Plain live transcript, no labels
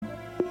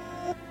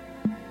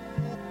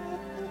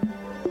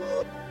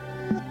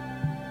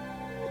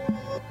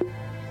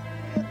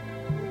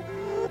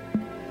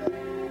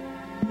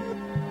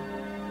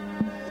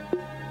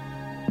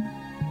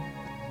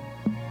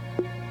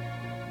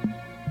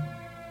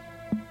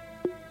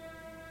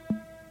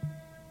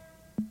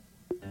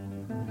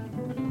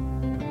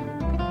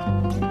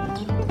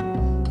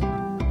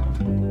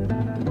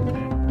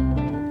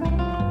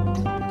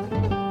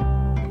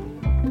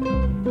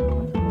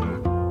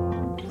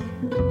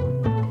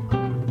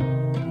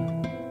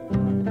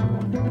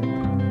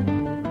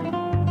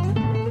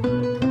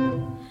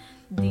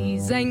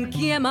Dizem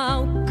que é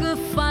mau, que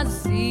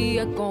faz e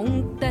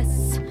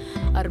acontece,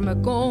 arma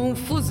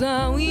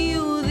confusão e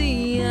o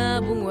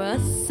diabo a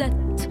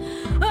sete.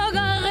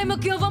 Agarrem-me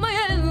que eu vou a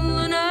ele,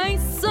 nem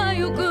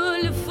sei o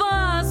que lhe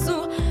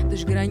faço.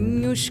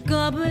 Desgranho os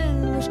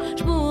cabelos,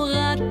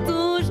 esborrato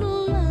os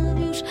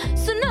lábios.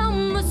 Se não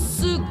me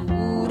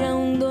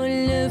seguram,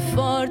 dou-lhe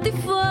forte e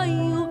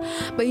feio.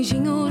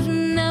 Beijinhos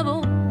na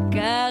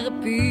boca,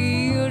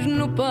 arrepios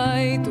no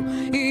peito.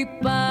 E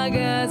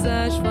pagas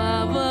as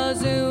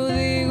favas, eu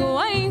digo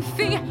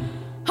enfim.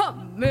 Oh,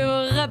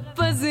 meu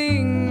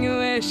rapazinho,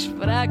 és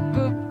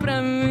fraco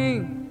para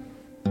mim.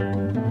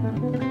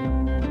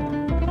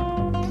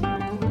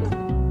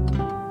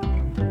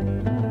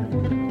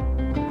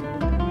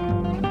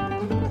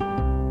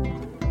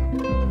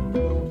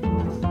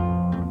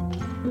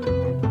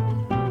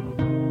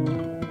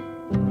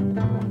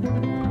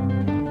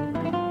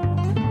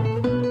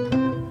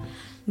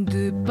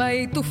 De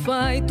peito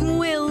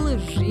feito ele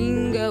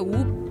ginga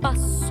o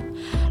passo,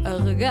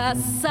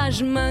 arregaça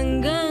as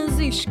mangas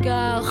e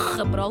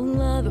escarra para o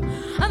lado.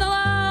 Anda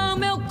lá,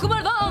 meu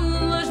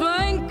cobardolas,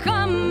 vem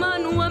cá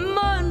mano a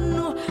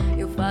mano.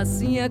 Eu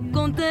faço e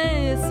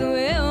acontece,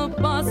 eu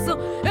posso,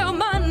 eu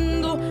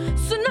mando.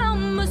 Se não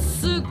me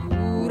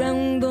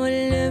seguram,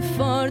 dou-lhe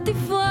forte e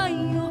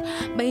feio.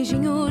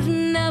 Beijinhos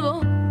na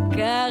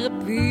boca,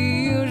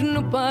 arrepios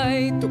no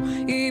peito.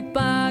 E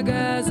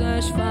pagas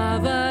as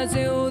favas,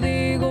 eu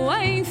digo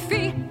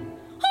enfim.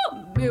 Oh,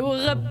 meu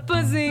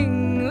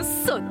rapazinho,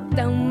 sou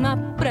tão má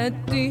para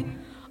ti.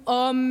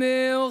 Oh,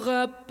 meu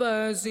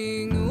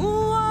rapazinho,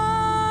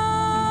 ai,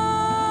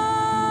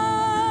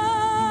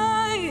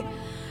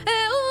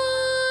 eu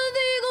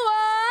digo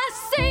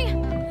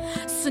assim.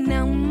 Se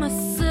não me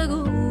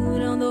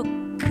seguram, dou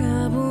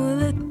cabo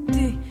de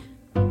ti.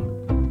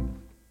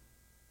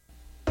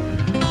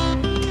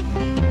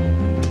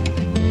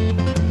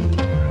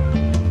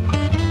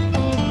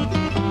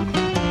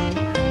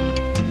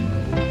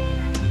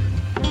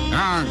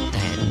 Aren't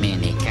that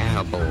many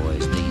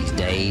cowboys these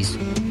days?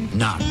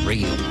 Not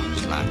real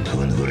ones like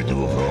Hun hör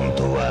du från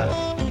Toa?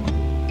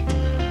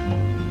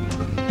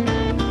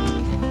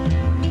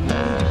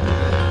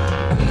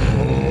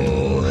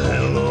 Oh,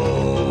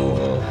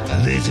 hello.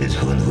 This is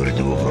Hun hör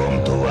du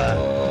från Toa.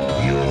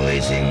 You're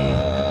listening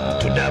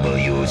to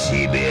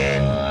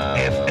WCBN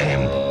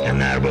FM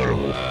Ann Arbor.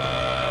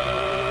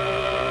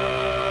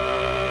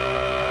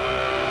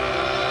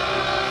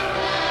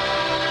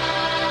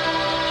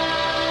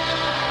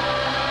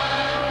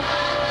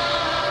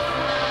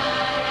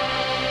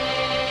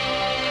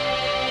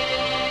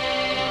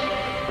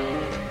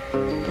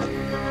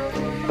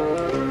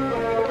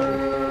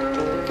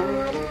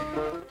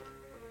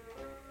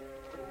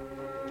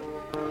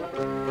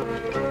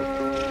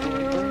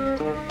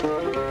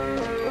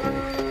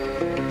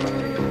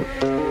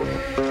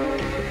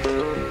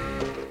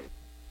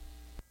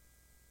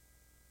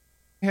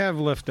 Have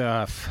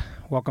liftoff.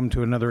 Welcome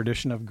to another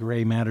edition of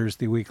Gray Matters,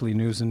 the weekly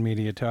news and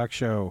media talk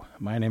show.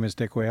 My name is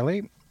Dick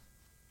Whaley.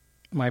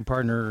 My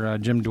partner,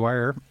 Jim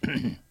Dwyer,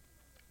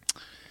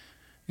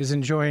 is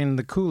enjoying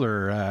the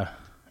cooler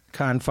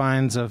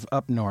confines of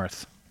up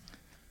north.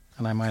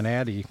 And I might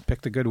add, he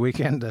picked a good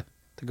weekend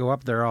to go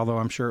up there, although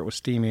I'm sure it was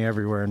steamy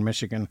everywhere in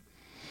Michigan.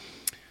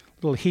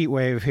 Little heat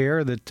wave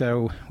here that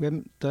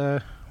we're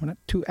not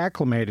too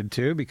acclimated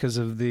to because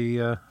of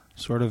the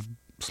sort of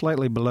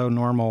slightly below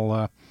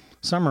normal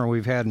summer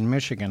we've had in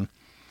Michigan.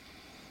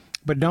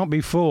 But don't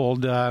be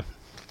fooled.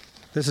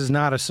 This is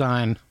not a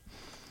sign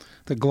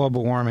that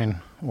global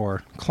warming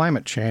or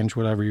climate change,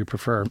 whatever you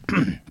prefer,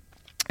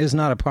 is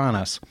not upon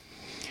us.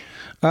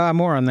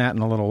 More on that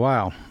in a little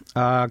while.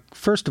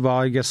 First of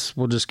all, I guess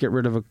we'll just get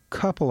rid of a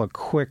couple of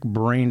quick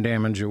brain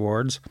damage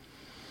awards.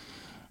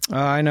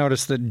 I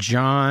noticed that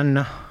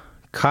John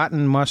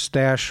Cotton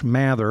Mustache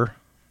Mather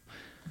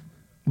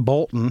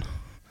Bolton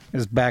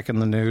is back in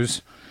the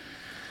news.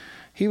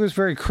 He was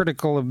very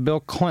critical of Bill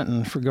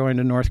Clinton for going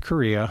to North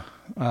Korea,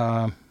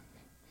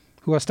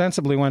 who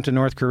ostensibly went to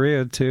North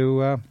Korea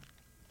to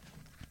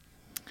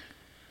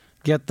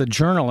get the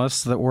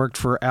journalists that worked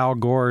for Al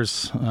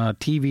Gore's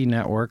TV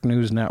network,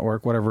 news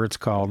network, whatever it's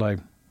called.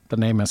 The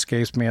name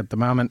escapes me at the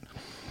moment.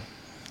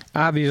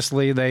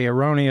 Obviously, they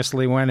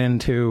erroneously went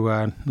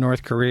into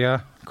North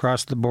Korea,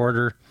 crossed the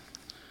border.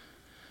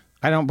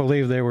 I don't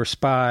believe they were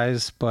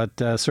spies, but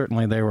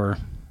certainly they were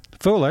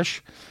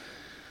foolish.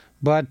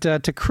 But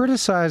to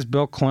criticize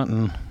Bill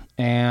Clinton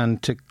and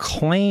to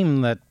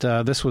claim that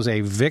this was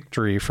a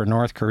victory for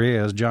North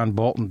Korea, as John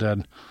Bolton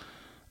did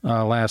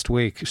last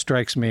week,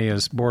 strikes me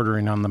as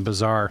bordering on the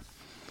bizarre.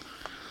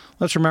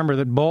 Let's remember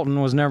that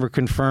Bolton was never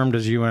confirmed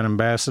as UN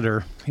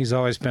ambassador. He's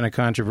always been a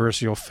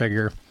controversial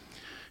figure.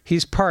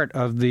 He's part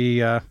of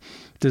the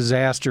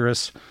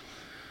disastrous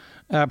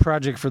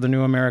Project for the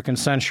New American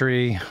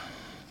Century,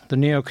 the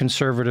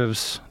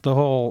neoconservatives, the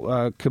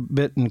whole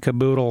bit and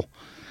caboodle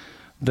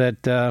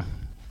that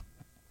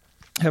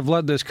have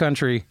led this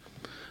country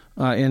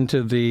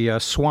into the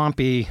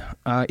swampy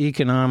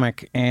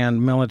economic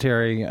and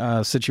military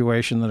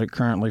situation that it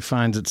currently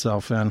finds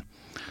itself in.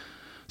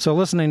 So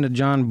listening to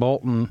John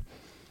Bolton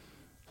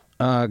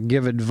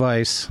give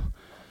advice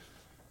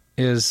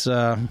is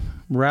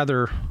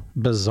rather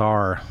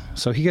bizarre.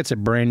 So he gets a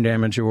brain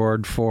damage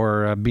award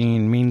for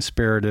being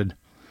mean-spirited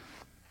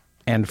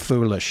and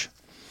foolish.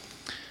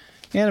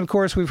 And, of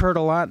course, we've heard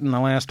a lot in the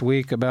last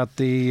week about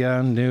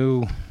the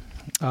new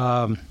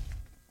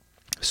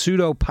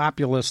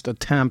pseudo-populist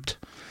attempt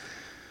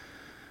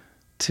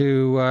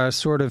to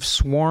sort of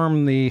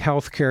swarm the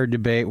healthcare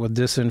debate with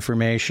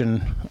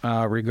disinformation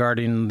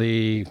regarding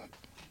the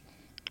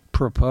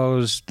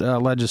proposed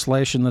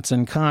legislation that's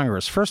in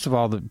Congress. First of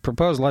all, the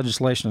proposed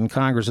legislation in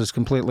Congress is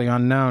completely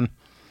unknown,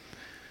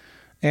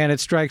 and it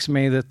strikes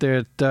me that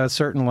there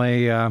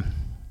certainly I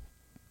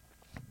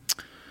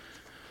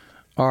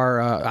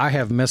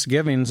have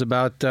misgivings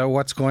about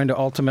what's going to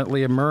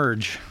ultimately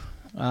emerge.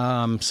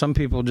 Some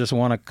people just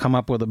want to come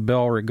up with a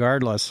bill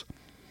regardless,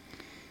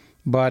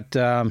 but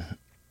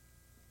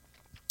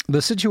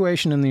the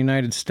situation in the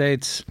United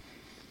States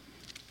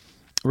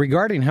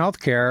regarding health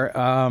care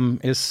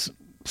is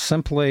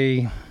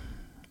simply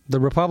the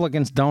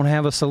Republicans don't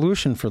have a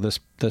solution for this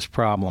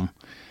problem.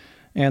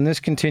 And this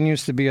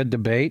continues to be a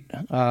debate,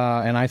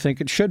 and I think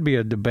it should be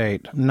a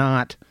debate,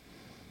 not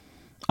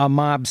a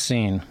mob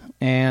scene.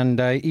 And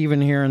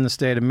even here in the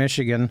state of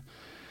Michigan,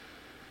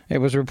 it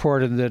was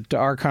reported that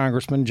our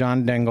Congressman,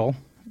 John Dingell,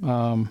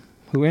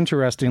 who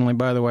interestingly,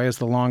 by the way, is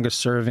the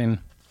longest-serving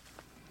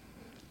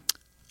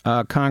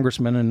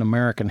congressman in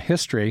American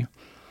history,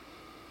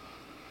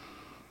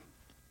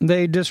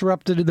 they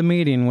disrupted the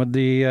meeting with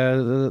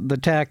the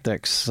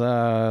tactics.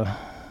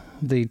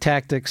 The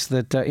tactics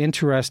that,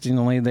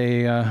 interestingly,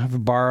 they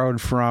have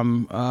borrowed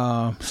from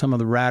some of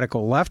the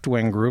radical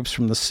left-wing groups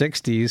from the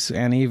 60s,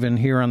 and even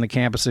here on the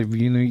campus of the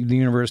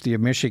University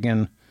of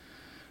Michigan,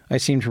 I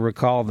seem to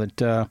recall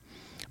that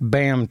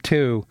BAM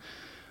 2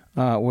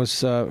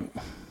 was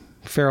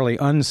fairly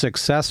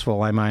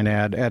unsuccessful, I might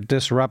add, at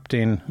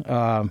disrupting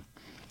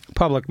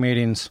public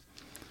meetings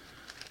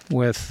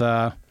with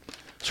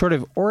sort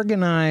of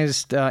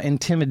organized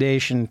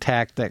intimidation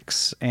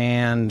tactics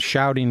and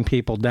shouting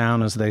people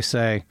down, as they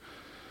say.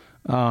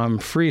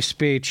 Free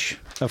speech,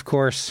 of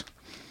course,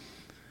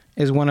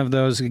 is one of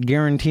those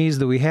guarantees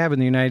that we have in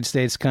the United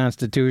States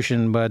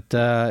Constitution, but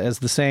as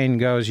the saying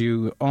goes,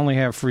 you only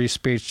have free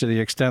speech to the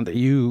extent that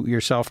you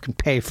yourself can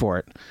pay for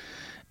it.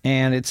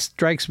 And it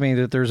strikes me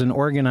that there's an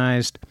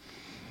organized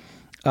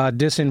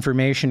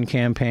disinformation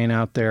campaign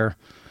out there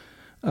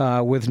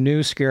with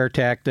new scare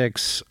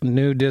tactics,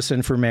 new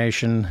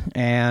disinformation,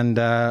 and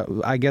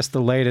I guess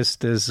the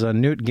latest is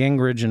Newt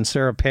Gingrich and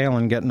Sarah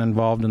Palin getting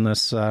involved in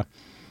this on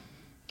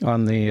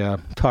the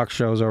talk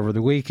shows over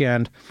the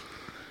weekend.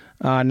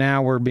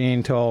 Now we're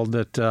being told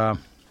that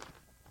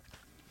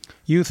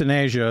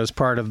euthanasia is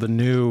part of the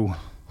new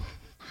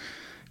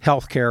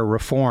healthcare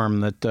reform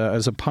that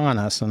is upon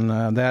us, and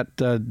that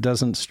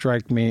doesn't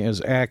strike me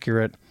as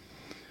accurate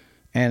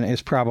and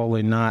is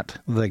probably not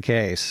the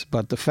case.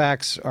 But the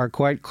facts are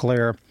quite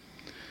clear.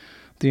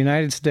 The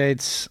United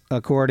States,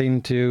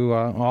 according to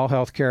all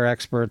healthcare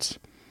experts,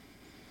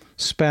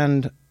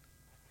 spend,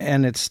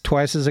 and it's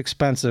twice as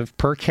expensive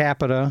per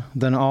capita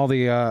than all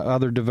the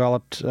other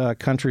developed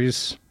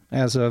countries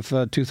as of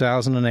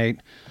 2008,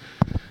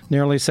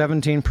 nearly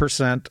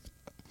 17%,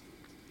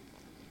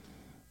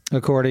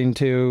 according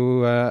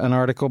to an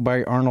article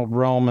by Arnold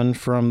Rollman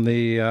from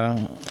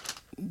the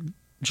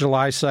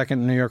July 2nd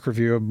New York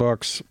Review of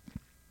Books,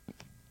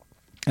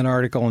 an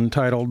article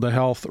entitled The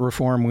Health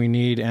Reform We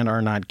Need and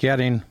Are Not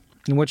Getting,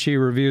 in which he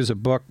reviews a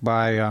book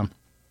by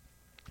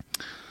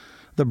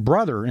the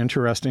brother,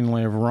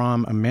 interestingly, of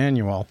Rahm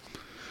Emanuel,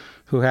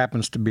 who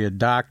happens to be a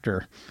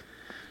doctor.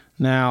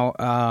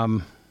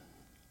 Now,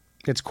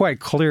 it's quite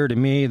clear to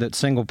me that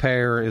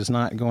single-payer is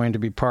not going to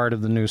be part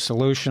of the new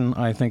solution.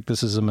 I think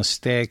this is a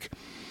mistake,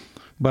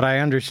 but I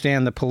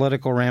understand the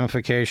political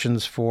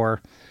ramifications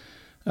for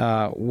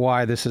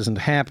why this isn't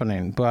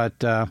happening. But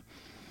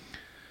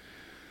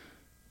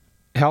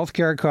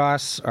healthcare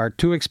costs are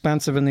too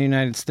expensive in the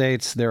United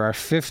States. There are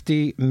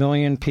 50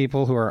 million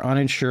people who are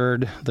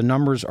uninsured. The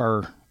numbers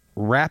are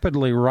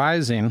rapidly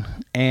rising,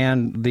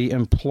 and the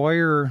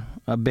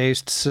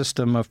employer-based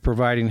system of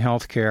providing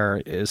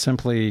healthcare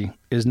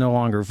is no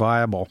longer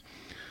viable.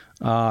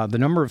 The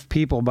number of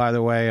people, by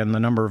the way, and the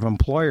number of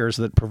employers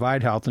that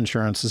provide health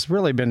insurance has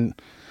really been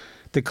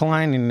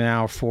declining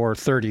now for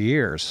 30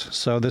 years.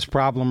 So this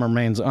problem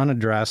remains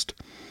unaddressed.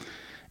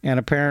 And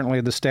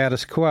apparently the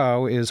status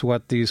quo is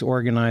what these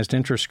organized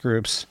interest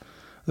groups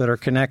that are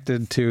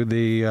connected to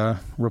the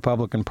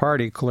Republican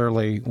Party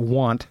clearly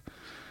want.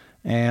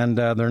 And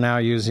they're now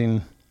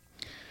using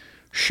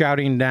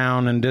shouting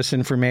down and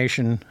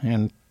disinformation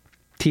and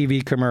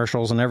TV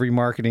commercials and every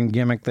marketing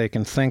gimmick they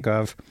can think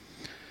of.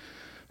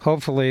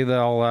 Hopefully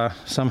they'll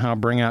somehow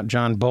bring out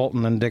John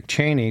Bolton and Dick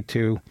Cheney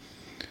to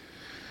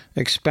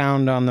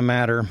expound on the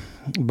matter.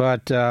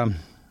 But the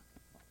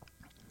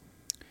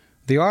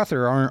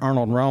author,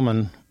 Arnold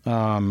Rollman,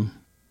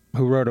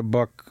 who wrote a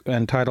book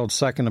entitled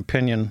Second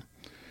Opinion,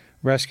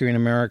 Rescuing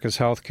America's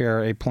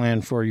Healthcare, A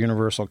Plan for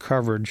Universal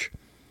Coverage,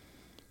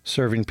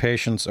 serving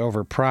patients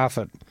over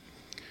profit,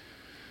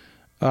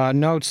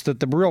 notes that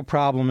the real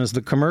problem is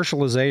the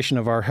commercialization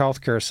of our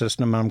healthcare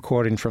system. I'm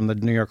quoting from the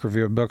New York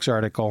Review of Books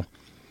article.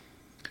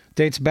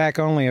 Dates back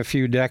only a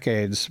few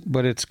decades,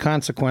 but its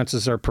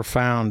consequences are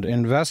profound.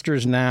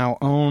 Investors now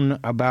own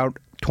about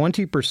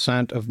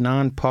 20% of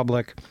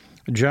non-public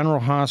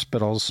general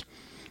hospitals,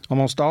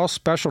 almost all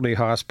specialty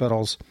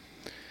hospitals,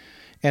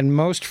 and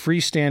most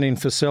freestanding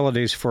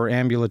facilities for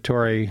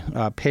ambulatory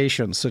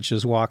patients, such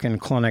as walk-in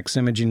clinics,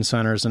 imaging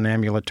centers, and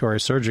ambulatory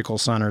surgical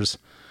centers.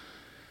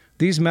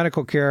 These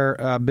medical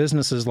care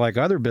businesses, like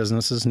other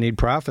businesses, need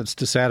profits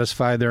to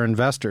satisfy their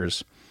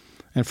investors.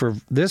 And for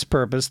this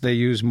purpose, they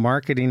use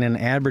marketing and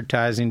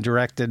advertising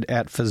directed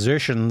at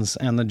physicians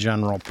and the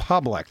general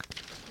public.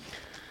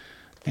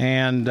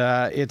 And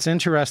it's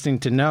interesting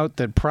to note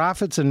that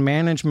profits and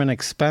management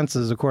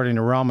expenses, according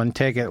to Relman,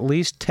 take at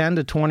least 10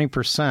 to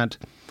 20%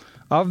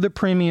 of the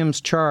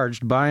premiums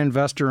charged by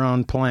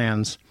investor-owned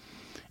plans,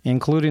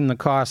 including the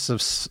costs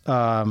of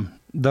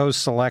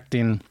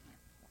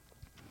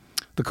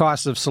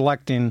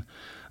selecting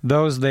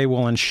those they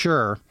will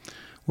insure,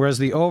 whereas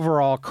the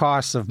overall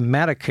costs of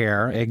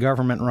Medicare, a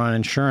government-run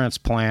insurance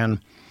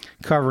plan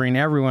covering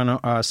everyone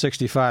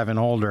 65 and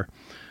older,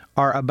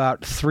 are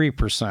about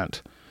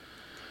 3%.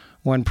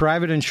 When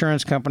private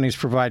insurance companies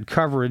provide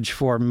coverage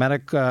for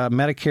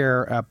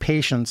Medicare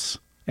patients,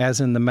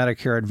 as in the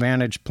Medicare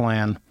Advantage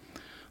plan,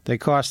 they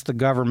cost the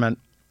government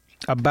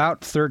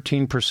about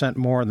 13%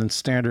 more than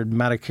standard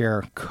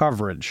Medicare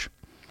coverage.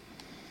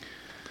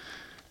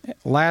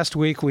 Last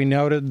week, we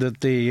noted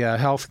that the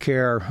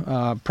healthcare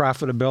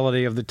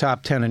profitability of the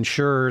top 10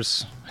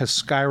 insurers has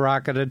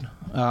skyrocketed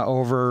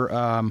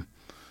over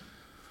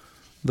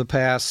the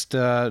past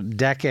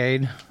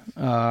decade,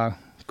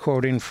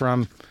 quoting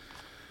from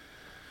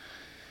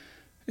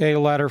a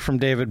letter from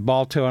David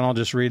Balto, and I'll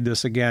just read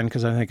this again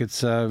because I think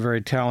it's very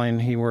telling.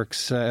 He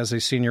works as a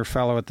senior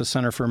fellow at the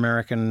Center for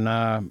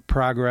American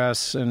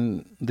Progress.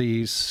 In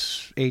the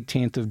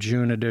 18th of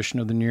June edition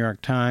of the New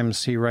York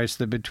Times, he writes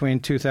that between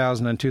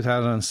 2000 and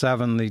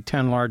 2007, the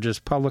 10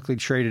 largest publicly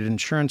traded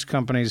insurance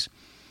companies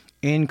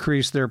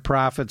increased their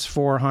profits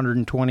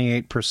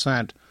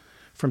 428%,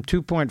 from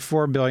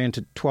 $2.4 billion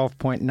to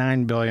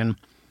 $12.9 billion,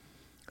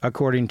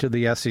 according to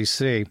the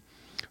SEC.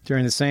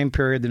 During the same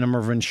period, the number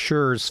of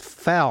insurers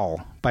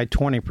fell by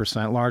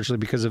 20%, largely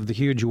because of the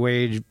huge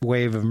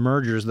wave of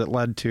mergers that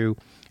led to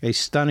a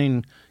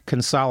stunning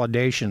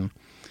consolidation.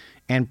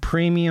 And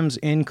premiums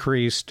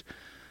increased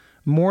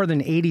more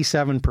than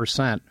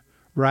 87%,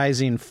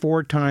 rising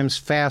 4 times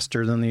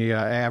faster than the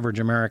average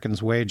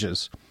American's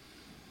wages.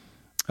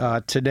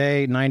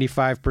 Today,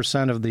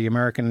 95% of the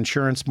American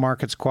insurance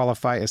markets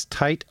qualify as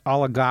tight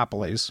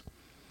oligopolies.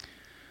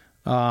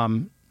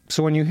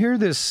 So when you hear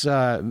this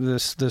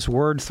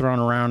word thrown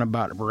around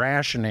about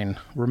rationing,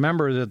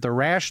 remember that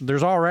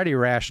there's already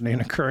rationing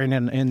occurring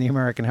in the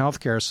American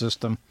healthcare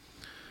system,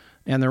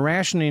 and the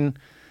rationing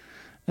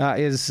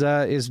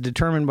is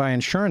determined by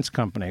insurance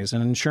companies.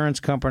 And insurance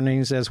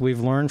companies, as we've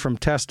learned from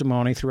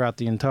testimony throughout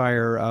the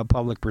entire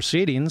public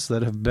proceedings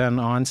that have been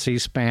on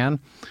C-SPAN,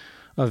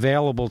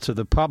 available to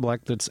the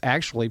public, that's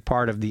actually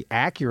part of the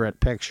accurate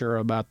picture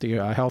about the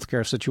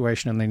healthcare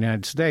situation in the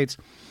United States,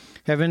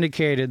 have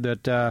indicated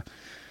that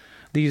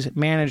these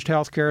managed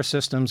healthcare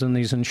systems and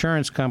these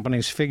insurance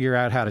companies figure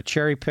out how to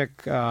cherry-pick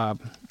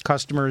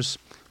customers.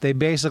 They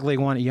basically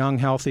want young,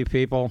 healthy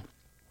people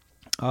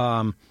who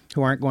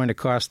aren't going to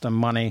cost them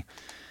money,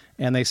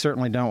 and they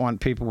certainly don't want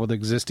people with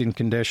existing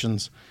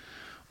conditions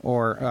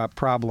or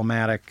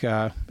problematic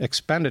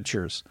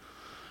expenditures.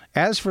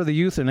 As for the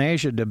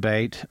euthanasia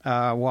debate,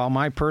 while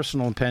my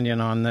personal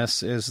opinion on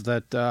this is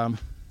that the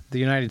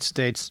United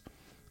States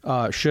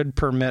should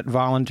permit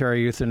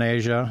voluntary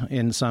euthanasia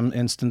in some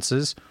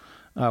instances,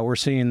 we're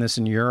seeing this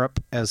in Europe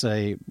as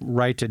a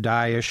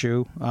right-to-die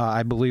issue.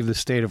 I believe the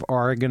state of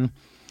Oregon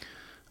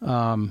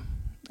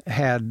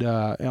had,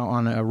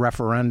 on a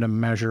referendum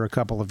measure a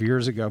couple of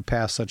years ago,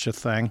 passed such a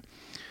thing.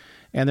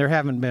 And there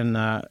haven't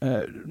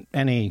been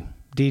any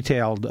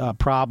detailed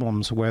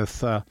problems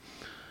with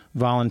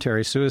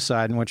voluntary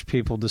suicide in which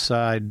people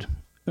decide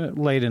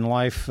late in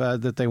life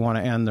that they want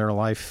to end their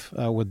life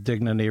with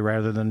dignity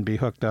rather than be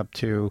hooked up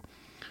to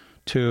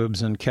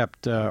tubes and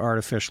kept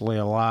artificially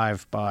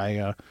alive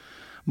by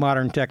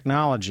modern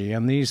technology.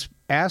 And these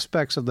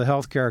aspects of the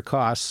healthcare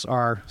costs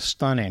are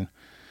stunning.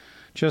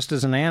 Just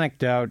as an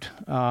anecdote,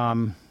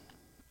 I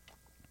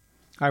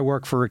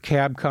work for a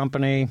cab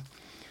company.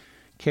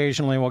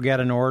 Occasionally we'll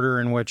get an order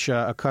in which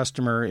a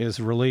customer is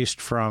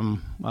released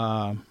from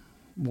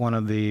one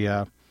of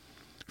the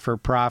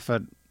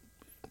for-profit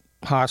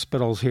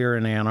hospitals here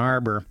in Ann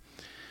Arbor.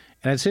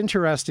 And it's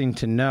interesting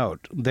to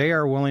note, they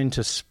are willing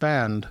to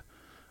spend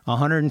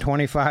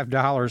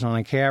 $125 on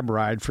a cab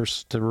ride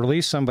to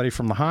release somebody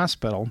from the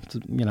hospital,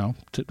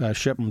 to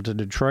ship them to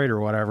Detroit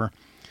or whatever,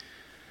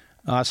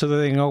 so that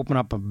they can open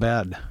up a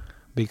bed,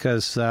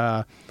 because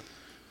the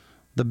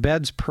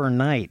beds per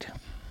night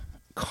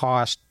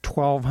cost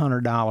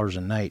 $1,200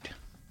 a night.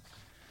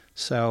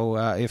 So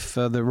if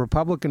the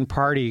Republican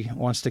Party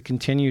wants to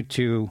continue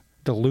to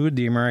delude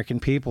the American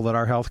people that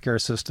our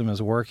healthcare system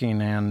is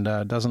working and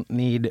doesn't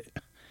need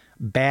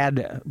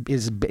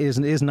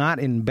is not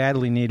in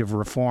badly need of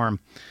reform,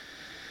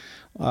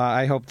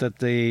 I hope that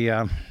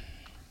the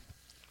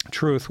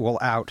truth will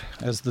out,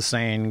 as the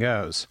saying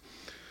goes.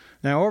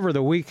 Now, over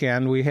the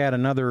weekend, we had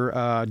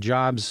another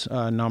jobs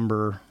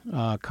number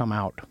come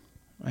out,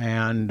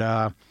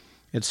 and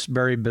it's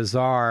very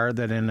bizarre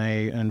that in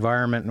an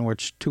environment in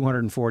which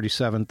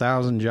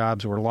 247,000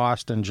 jobs were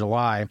lost in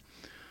July,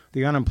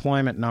 the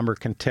unemployment number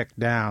can tick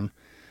down.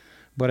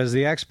 But as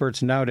the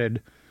experts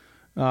noted,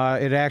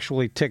 it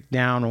actually ticked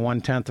down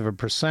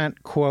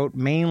 0.1%, quote,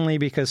 mainly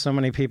because so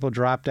many people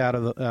dropped out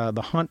of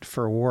the hunt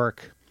for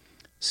work,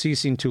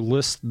 ceasing to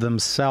list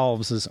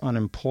themselves as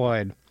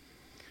unemployed.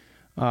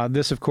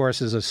 This, of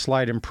course, is a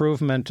slight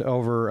improvement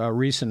over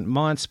recent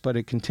months, but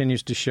it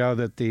continues to show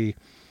that the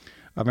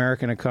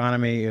American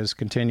economy is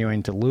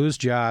continuing to lose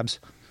jobs,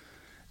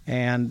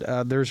 and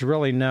there's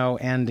really no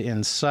end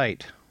in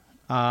sight.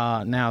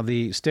 Now,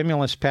 the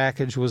stimulus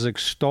package was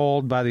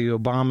extolled by the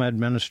Obama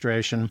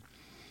administration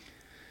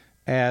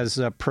as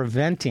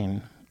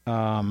preventing,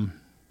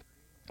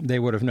 they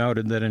would have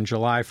noted that in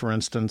July, for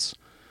instance,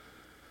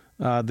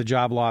 the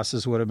job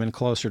losses would have been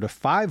closer to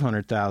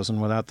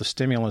 500,000 without the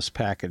stimulus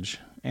package.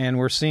 And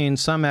we're seeing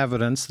some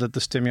evidence that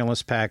the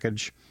stimulus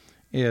package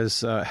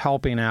is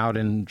helping out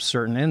in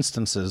certain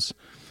instances.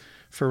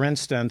 For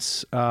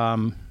instance,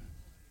 a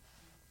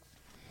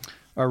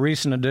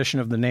recent edition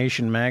of The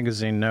Nation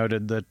magazine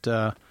noted that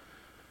the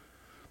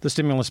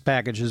stimulus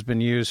package has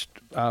been used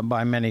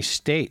by many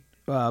state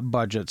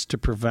budgets to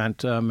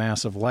prevent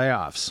massive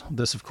layoffs.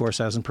 This, of course,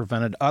 hasn't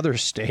prevented other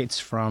states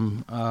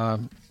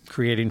from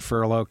creating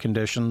furlough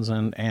conditions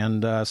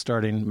and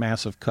starting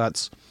massive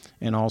cuts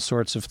in all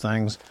sorts of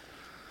things.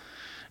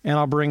 And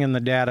I'll bring in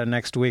the data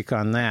next week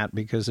on that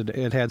because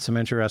it had some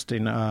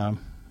interesting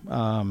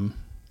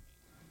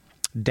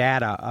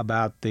data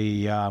about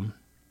the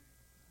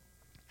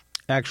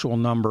actual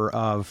number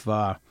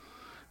of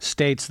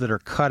states that are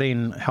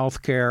cutting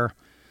health care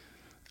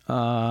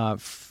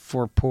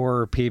for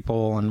poorer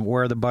people and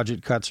where the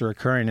budget cuts are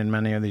occurring in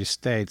many of these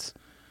states.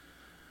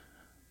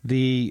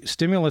 The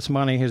stimulus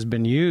money has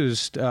been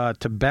used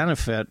to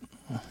benefit,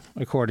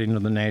 according to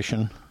The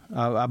Nation,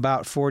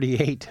 about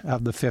 48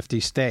 of the 50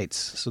 states.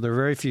 So there are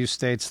very few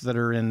states that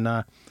are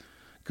in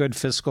good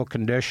fiscal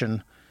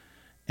condition.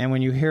 And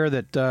when you hear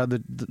that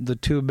the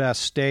two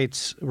best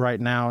states right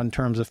now in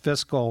terms of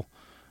fiscal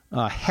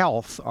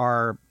health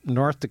are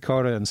North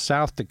Dakota and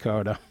South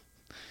Dakota,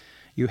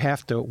 you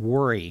have to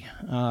worry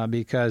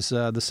because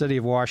the city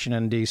of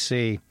Washington,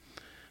 D.C.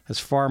 has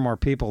far more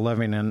people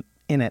living in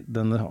it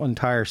than the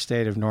entire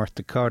state of North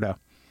Dakota.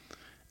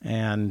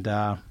 And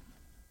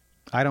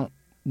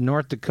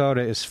North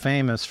Dakota is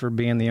famous for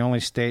being the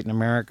only state in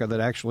America that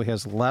actually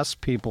has less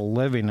people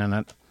living in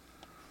it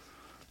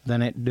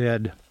than it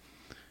did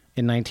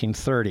in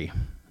 1930.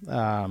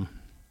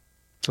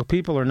 So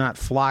people are not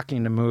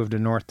flocking to move to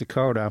North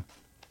Dakota,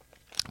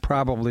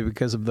 probably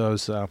because of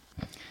those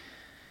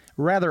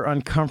rather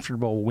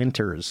uncomfortable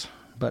winters.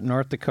 But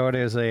North Dakota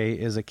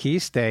is a key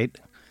state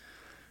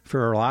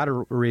for a lot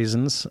of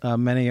reasons.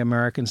 Many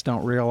Americans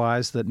don't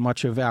realize that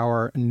much of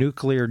our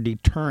nuclear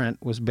deterrent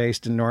was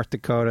based in North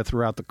Dakota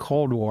throughout the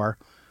Cold War.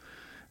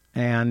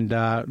 And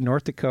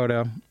North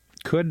Dakota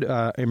could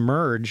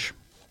emerge,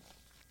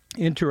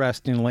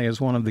 interestingly,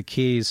 as one of the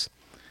keys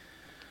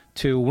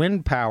to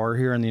wind power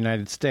here in the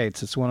United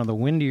States. It's one of the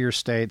windier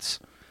states.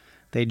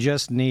 They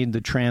just need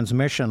the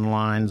transmission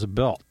lines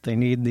built. They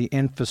need the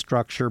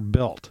infrastructure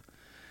built.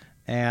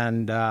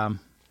 And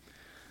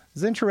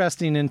it's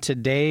interesting in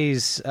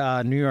today's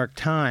New York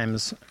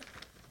Times,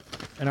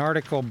 an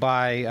article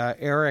by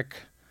Eric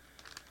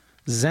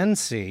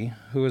Zensi,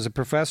 who is a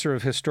professor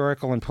of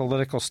historical and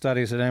political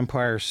studies at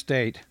Empire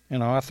State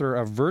and author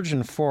of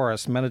Virgin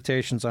Forest,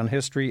 Meditations on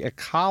History,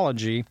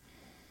 Ecology,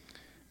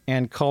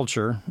 and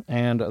Culture,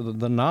 and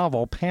the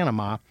novel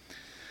Panama.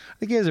 I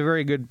think he has a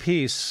very good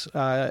piece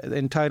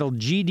entitled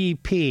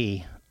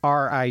GDP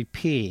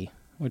RIP,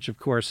 which, of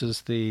course,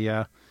 is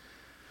the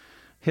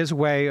his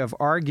way of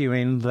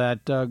arguing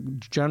that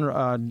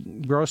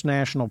gross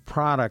national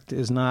product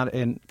is not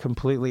a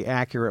completely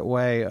accurate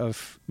way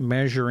of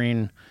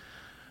measuring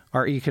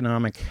our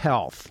economic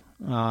health.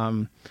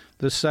 The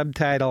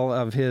subtitle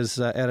of his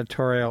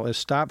editorial is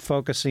Stop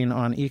Focusing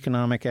on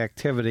Economic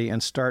Activity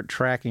and Start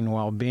Tracking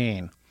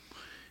Well-Being.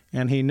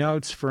 And he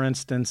notes, for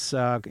instance,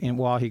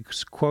 while he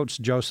quotes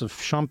Joseph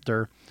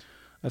Schumpeter,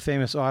 a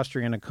famous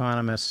Austrian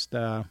economist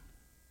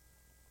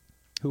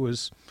who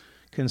was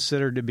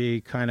considered to be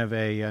kind of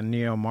a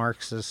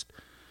neo-Marxist,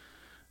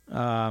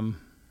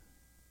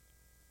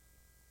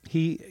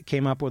 he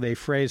came up with a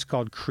phrase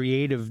called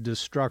creative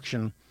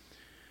destruction,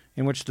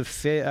 in which the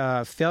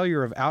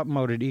failure of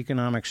outmoded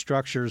economic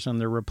structures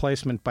and their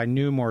replacement by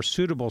new, more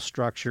suitable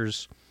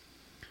structures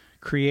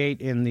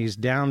create in these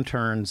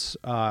downturns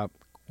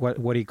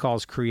what he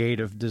calls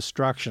creative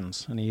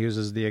destructions. And he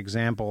uses the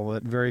example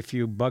that very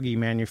few buggy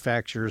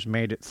manufacturers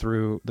made it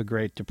through the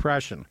Great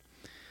Depression.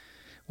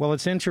 Well,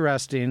 it's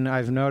interesting.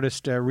 I've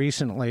noticed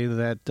recently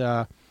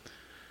that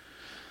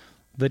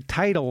the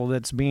title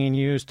that's being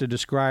used to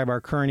describe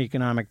our current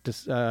economic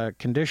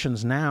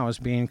conditions now is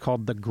being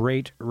called the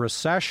Great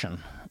Recession.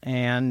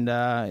 And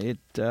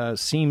it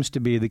seems to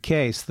be the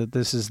case that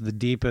this is the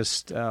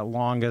deepest,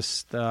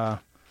 longest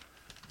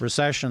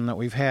recession that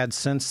we've had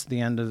since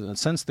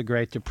the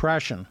Great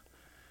Depression.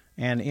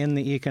 And in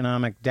the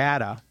economic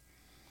data,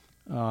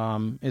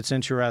 it's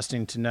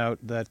interesting to note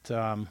that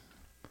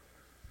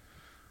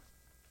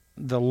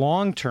the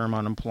long-term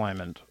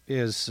unemployment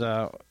is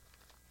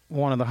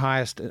one of the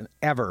highest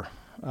ever,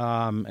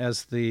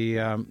 as the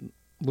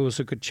Louis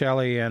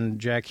Uccelli and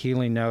Jack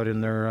Healy note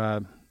in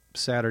their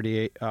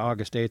Saturday,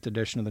 August 8th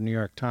edition of the New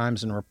York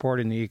Times in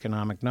reporting the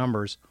economic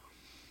numbers.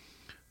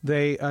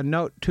 They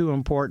note two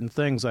important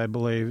things, I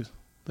believe.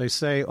 They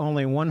say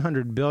only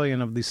 $100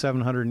 billion of the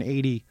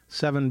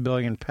 $787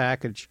 billion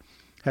package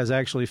has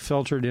actually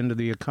filtered into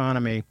the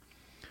economy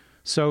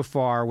so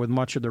far, with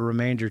much of the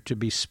remainder to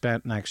be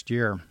spent next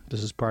year.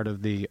 This is part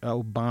of the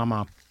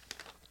Obama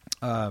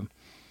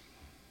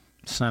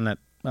Senate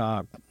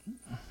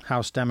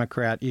House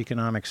Democrat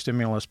economic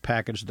stimulus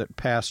package that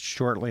passed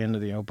shortly into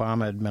the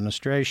Obama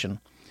administration.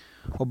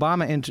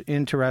 Obama,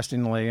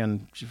 interestingly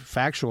and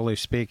factually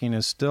speaking,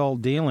 is still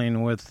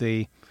dealing with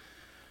the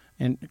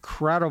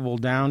incredible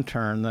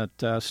downturn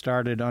that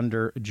started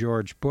under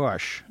George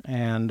Bush,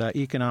 and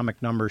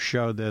economic numbers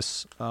show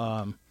this,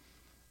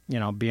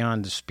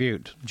 beyond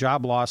dispute.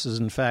 Job losses,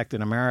 in fact,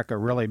 in America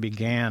really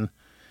began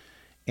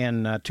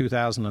in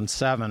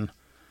 2007.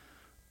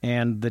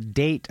 And the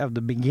date of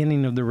the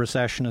beginning of the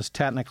recession is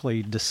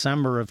technically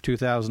December of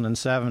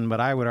 2007, but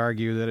I would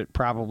argue that it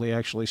probably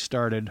actually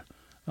started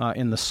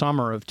in the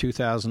summer of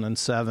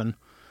 2007.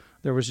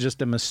 There was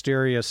just a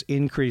mysterious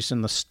increase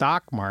in the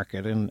stock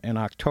market in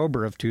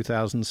October of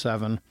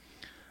 2007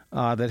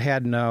 that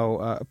had no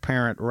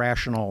apparent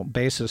rational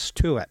basis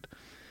to it.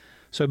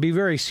 So be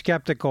very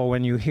skeptical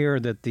when you hear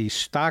that the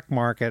stock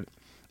market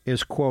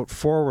is, quote,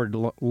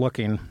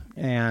 forward-looking,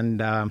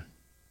 and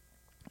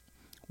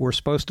we're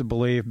supposed to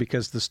believe,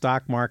 because the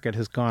stock market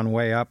has gone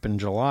way up in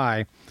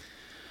July,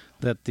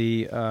 that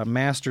the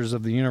masters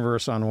of the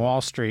universe on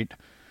Wall Street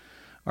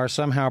are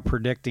somehow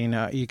predicting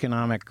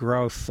economic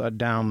growth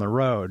down the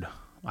road.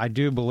 I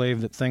do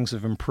believe that things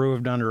have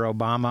improved under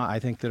Obama. I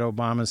think that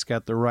Obama's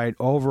got the right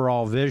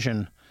overall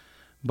vision,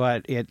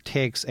 but it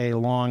takes a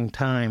long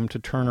time to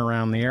turn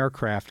around the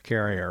aircraft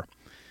carrier.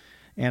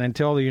 And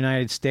until the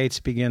United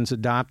States begins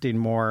adopting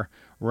more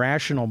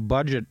rational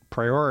budget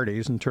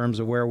priorities in terms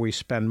of where we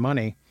spend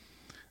money,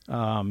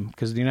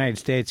 because the United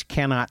States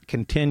cannot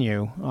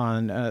continue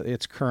on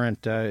its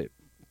current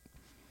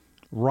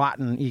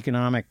rotten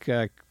economic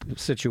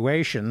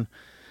situation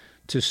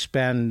to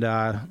spend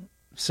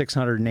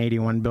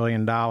 $681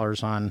 billion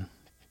on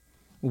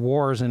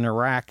wars in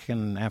Iraq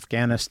and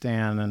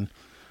Afghanistan and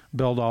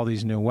build all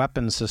these new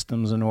weapon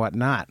systems and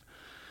whatnot.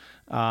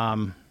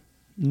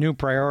 New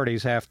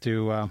priorities have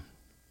to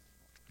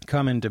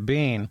come into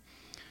being.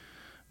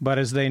 But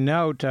as they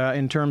note,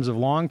 in terms of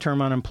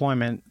long-term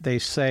unemployment, they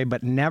say,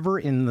 but never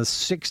in the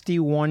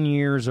 61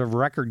 years of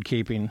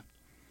record-keeping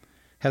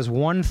has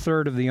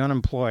one-third of the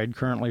unemployed,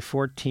 currently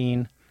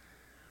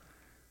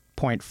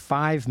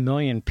 14.5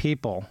 million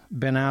people,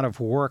 been out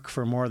of work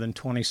for more than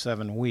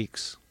 27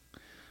 weeks.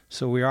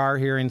 So we are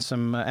hearing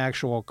some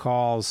actual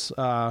calls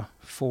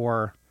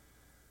for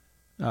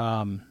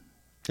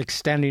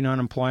extending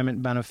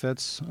unemployment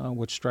benefits,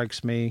 which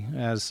strikes me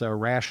as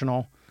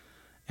rational.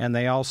 And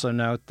they also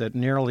note that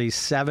nearly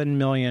 7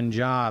 million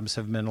jobs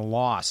have been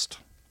lost.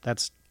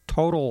 That's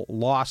total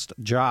lost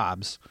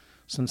jobs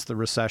since the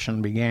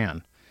recession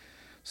began.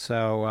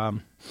 So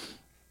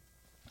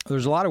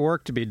there's a lot of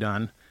work to be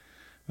done.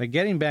 But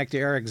getting back to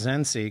Eric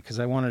Zenzi, because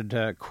I wanted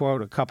to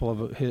quote a couple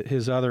of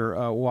his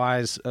other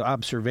wise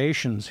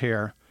observations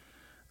here.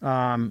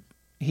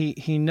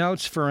 He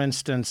notes, for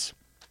instance,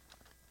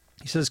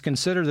 he says,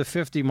 consider the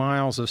 50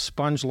 miles of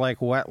sponge-like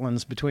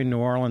wetlands between New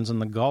Orleans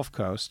and the Gulf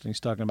Coast. He's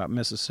talking about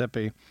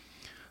Mississippi.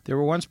 They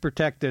were once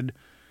protected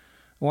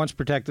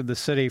the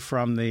city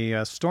from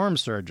the storm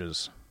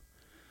surges.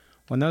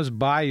 When those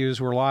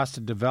bayous were lost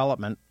to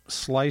development,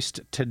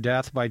 sliced to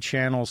death by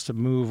channels to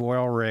move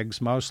oil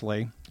rigs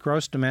mostly,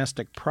 gross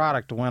domestic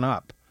product went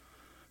up.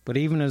 But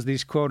even as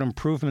these, quote,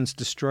 improvements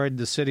destroyed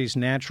the city's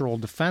natural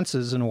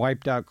defenses and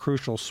wiped out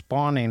crucial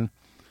spawning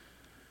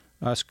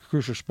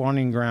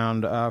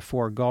ground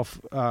for Gulf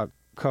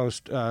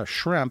Coast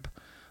shrimp,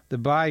 the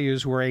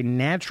bayous were a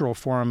natural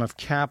form of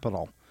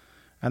capital,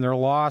 and their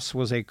loss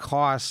was a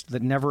cost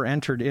that never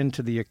entered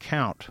into the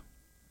account,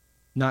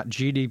 not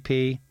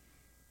GDP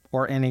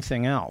or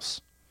anything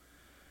else.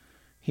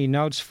 He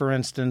notes, for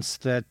instance,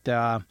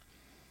 that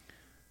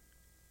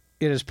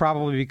it has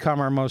probably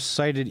become our most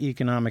cited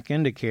economic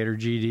indicator,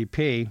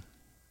 GDP,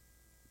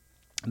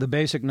 the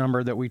basic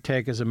number that we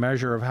take as a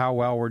measure of how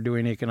well we're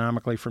doing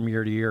economically from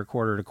year to year,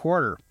 quarter to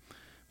quarter.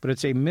 but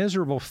it's a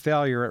miserable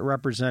failure at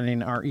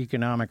representing our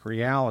economic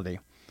reality.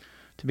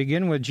 To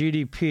begin with,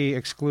 GDP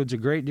excludes a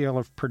great deal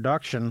of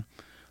production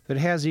that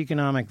has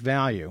economic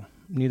value.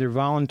 Neither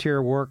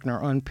volunteer work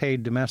nor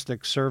unpaid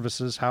domestic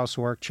services,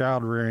 housework,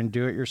 child rearing,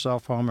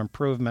 do-it-yourself home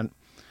improvement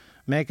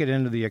make it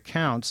into the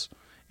accounts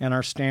and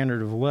our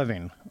standard of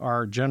living,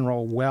 our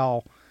general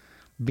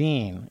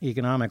well-being,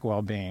 economic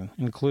well-being,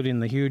 including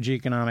the huge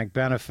economic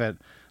benefit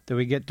that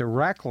we get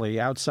directly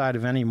outside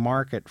of any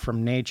market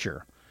from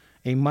nature.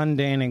 A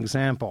mundane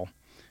example: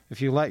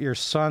 if you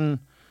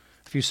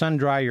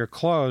sun-dry your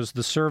clothes,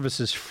 the service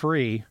is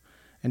free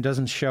and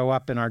doesn't show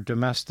up in our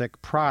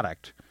domestic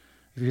product.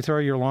 If you throw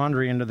your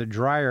laundry into the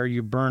dryer,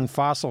 you burn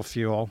fossil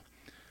fuel,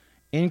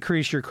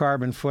 increase your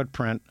carbon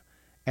footprint,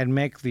 and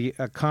make the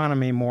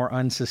economy more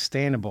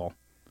unsustainable.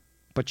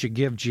 But you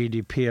give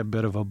GDP a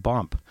bit of a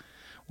bump.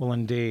 Well,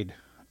 indeed.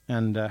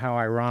 And how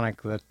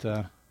ironic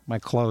that my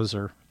clothes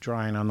are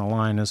drying on the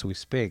line as we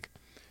speak.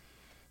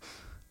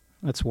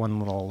 That's one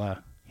little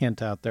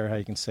hint out there how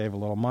you can save a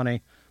little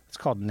money. It's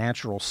called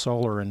natural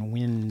solar and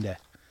wind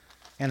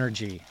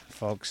energy,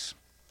 folks.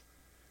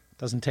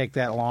 Doesn't take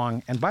that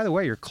long. And by the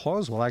way, your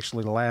clothes will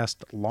actually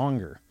last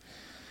longer.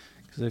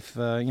 Because if,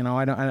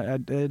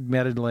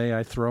 admittedly,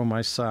 I throw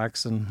my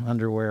socks and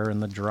underwear in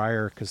the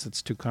dryer because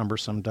it's too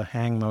cumbersome to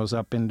hang those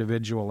up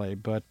individually.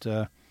 But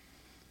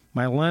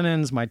my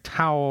linens, my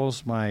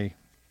towels, my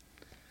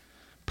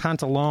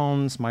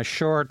pantaloons, my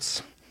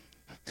shorts,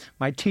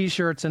 my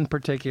T-shirts in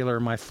particular,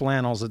 my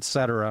flannels,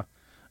 etc.,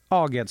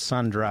 all get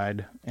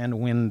sun-dried and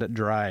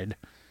wind-dried.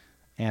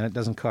 And it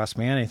doesn't cost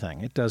me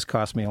anything. It does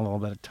cost me a little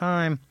bit of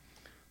time,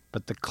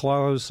 but the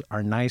clothes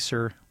are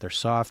nicer, they're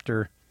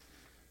softer.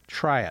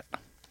 Try it.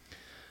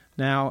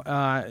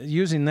 Now,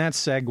 using that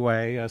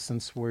segue,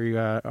 since we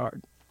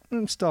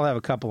still have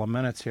a couple of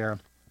minutes here,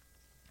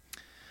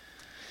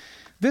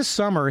 this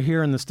summer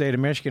here in the state of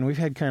Michigan, we've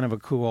had kind of a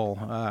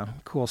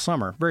cool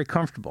summer. Very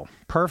comfortable.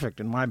 Perfect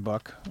in my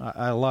book.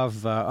 I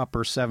love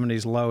upper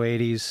 70s, low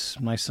 80s,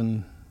 nice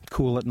and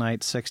cool at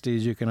night,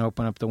 60s. You can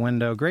open up the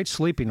window. Great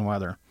sleeping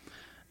weather.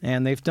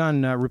 And they've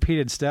done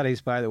repeated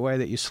studies, by the way,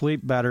 that you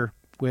sleep better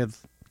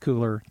with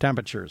cooler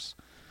temperatures.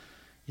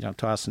 You don't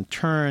toss and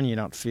turn. You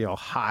don't feel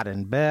hot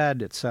in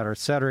bed, et cetera, et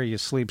cetera. You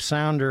sleep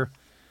sounder.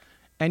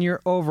 And your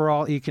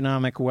overall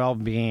economic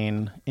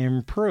well-being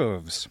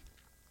improves.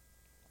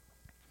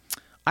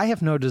 I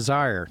have no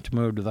desire to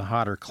move to the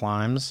hotter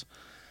climes,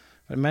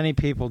 but many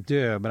people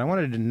do. But I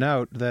wanted to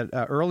note that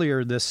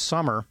earlier this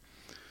summer,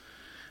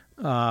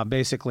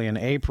 basically in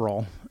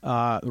April,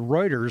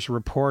 Reuters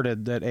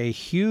reported that a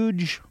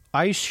huge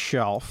ice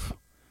shelf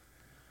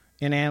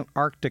in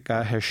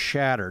Antarctica has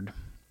shattered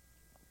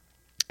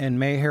and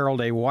may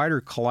herald a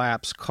wider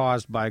collapse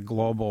caused by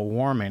global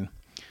warming.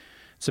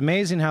 It's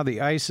amazing how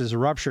the ice has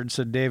ruptured,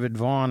 said David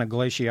Vaughan, a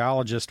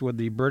glaciologist with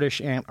the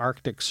British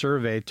Antarctic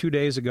Survey. 2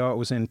 days ago it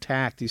was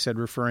intact, he said,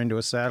 referring to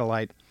a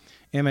satellite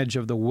image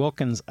of the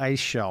Wilkins ice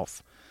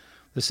shelf.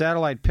 The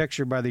satellite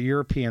picture by the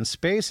European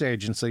Space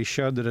Agency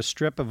showed that a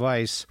strip of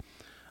ice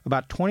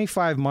about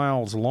 25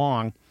 miles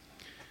long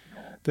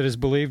that is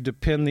believed to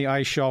pin the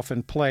ice shelf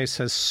in place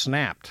has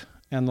snapped,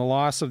 and the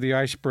loss of the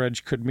ice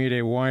bridge could mean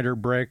a wider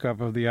breakup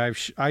of the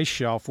ice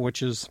shelf,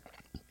 which is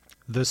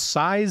the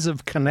size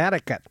of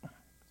Connecticut.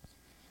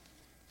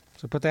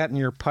 So put that in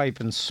your pipe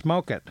and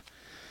smoke it.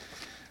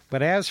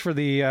 But as for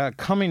the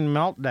coming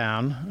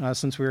meltdown,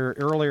 since we were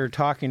earlier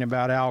talking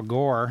about Al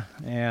Gore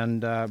and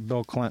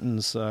Bill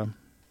Clinton's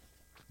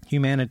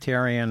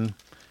humanitarian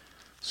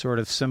sort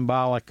of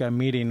symbolic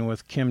meeting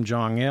with Kim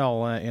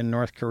Jong-il in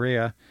North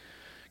Korea,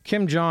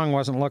 Kim Jong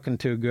wasn't looking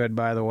too good,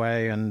 by the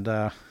way, and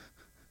I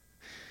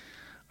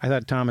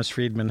thought Thomas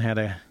Friedman had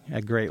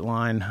a great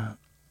line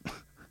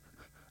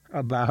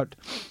about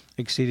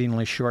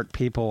exceedingly short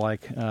people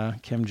like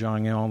Kim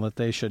Jong-il, that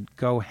they should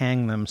go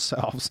hang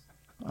themselves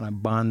on a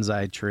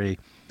bonsai tree.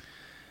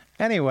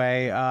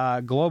 Anyway,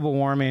 global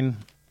warming,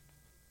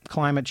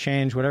 climate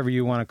change, whatever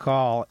you want to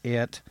call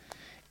it,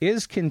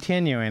 is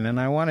continuing, and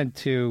I wanted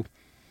to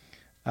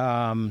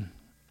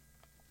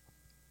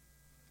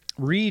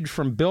read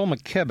from Bill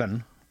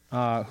McKibben,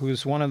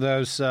 who's one of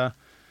those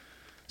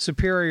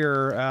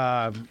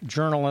superior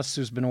journalists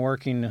who's been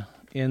working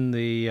in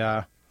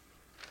the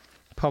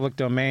public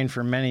domain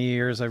for many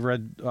years. I've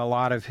read a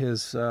lot of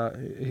his,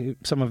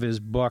 some of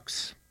his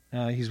books.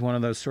 He's one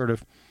of those sort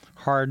of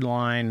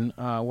hardline,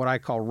 what I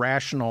call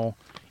rational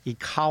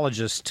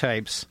ecologist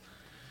types.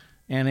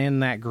 And in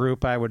that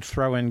group, I would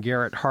throw in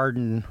Garrett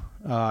Hardin,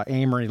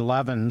 Amory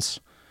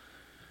Levins,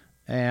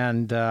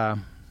 and Bill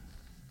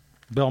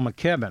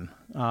McKibben.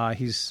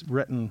 He's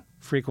written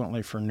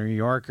frequently for New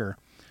Yorker.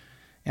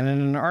 And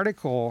in an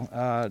article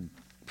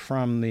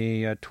from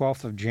the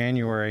 12th of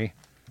January,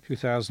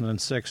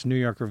 2006, New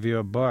York Review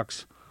of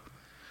Books,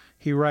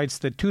 he writes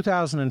that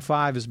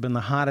 2005 has been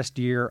the hottest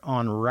year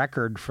on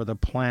record for the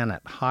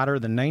planet, hotter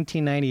than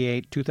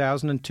 1998,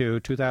 2002,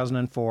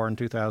 2004, and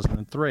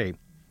 2003.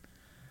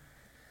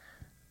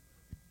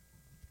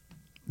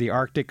 The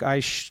Arctic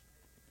ice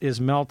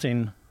is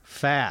melting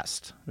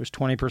fast. There's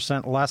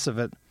 20% less of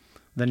it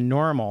than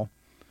normal.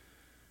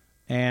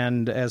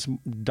 And as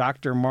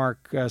Dr.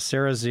 Mark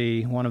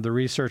Sarazi, one of the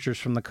researchers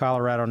from the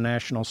Colorado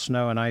National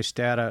Snow and Ice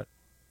Data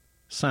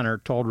Center,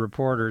 told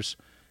reporters,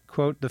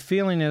 quote, "The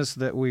feeling is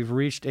that we've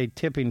reached a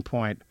tipping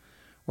point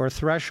or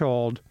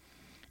threshold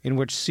in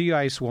which sea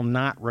ice will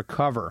not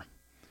recover.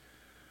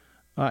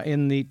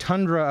 In the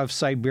tundra of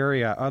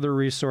Siberia, other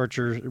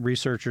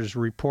researchers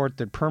report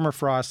that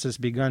permafrost has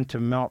begun to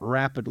melt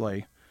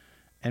rapidly,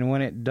 and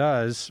when it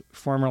does,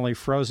 formerly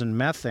frozen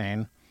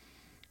methane,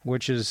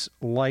 which is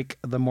like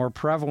the more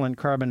prevalent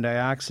carbon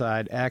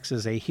dioxide, acts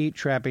as a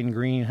heat-trapping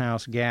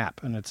greenhouse gas,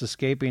 and it's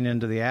escaping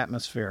into the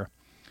atmosphere.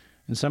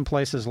 In some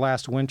places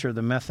last winter,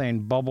 the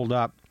methane bubbled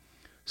up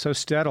so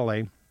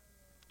steadily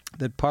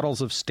that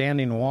puddles of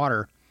standing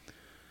water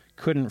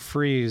couldn't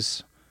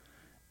freeze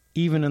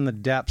even in the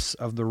depths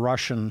of the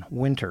Russian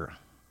winter."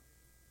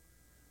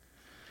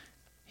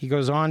 He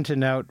goes on to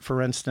note,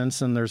 for instance,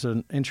 and there's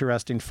an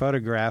interesting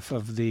photograph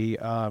of the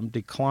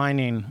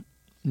declining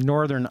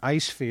northern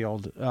ice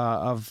field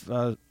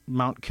of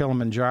Mount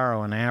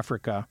Kilimanjaro in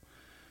Africa,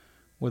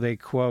 with a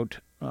quote,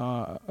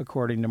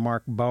 according to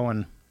Mark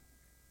Bowen,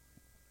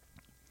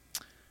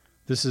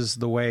 "This is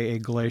the way a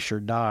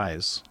glacier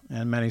dies."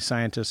 And many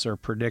scientists are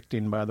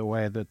predicting, by the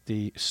way, that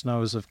the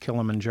snows of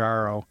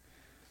Kilimanjaro,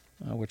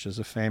 which is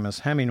a famous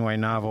Hemingway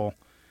novel,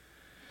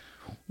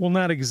 will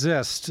not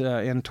exist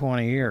in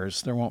 20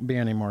 years. There won't be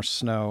any more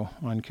snow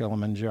on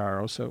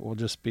Kilimanjaro, so it will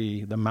just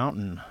be the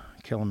mountain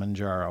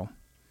Kilimanjaro.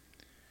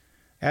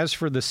 As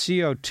for the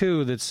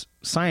CO2 that's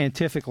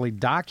scientifically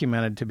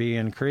documented to be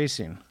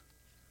increasing,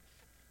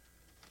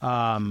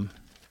 and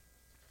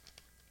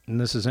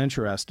this is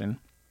interesting,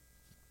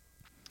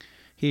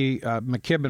 McKibben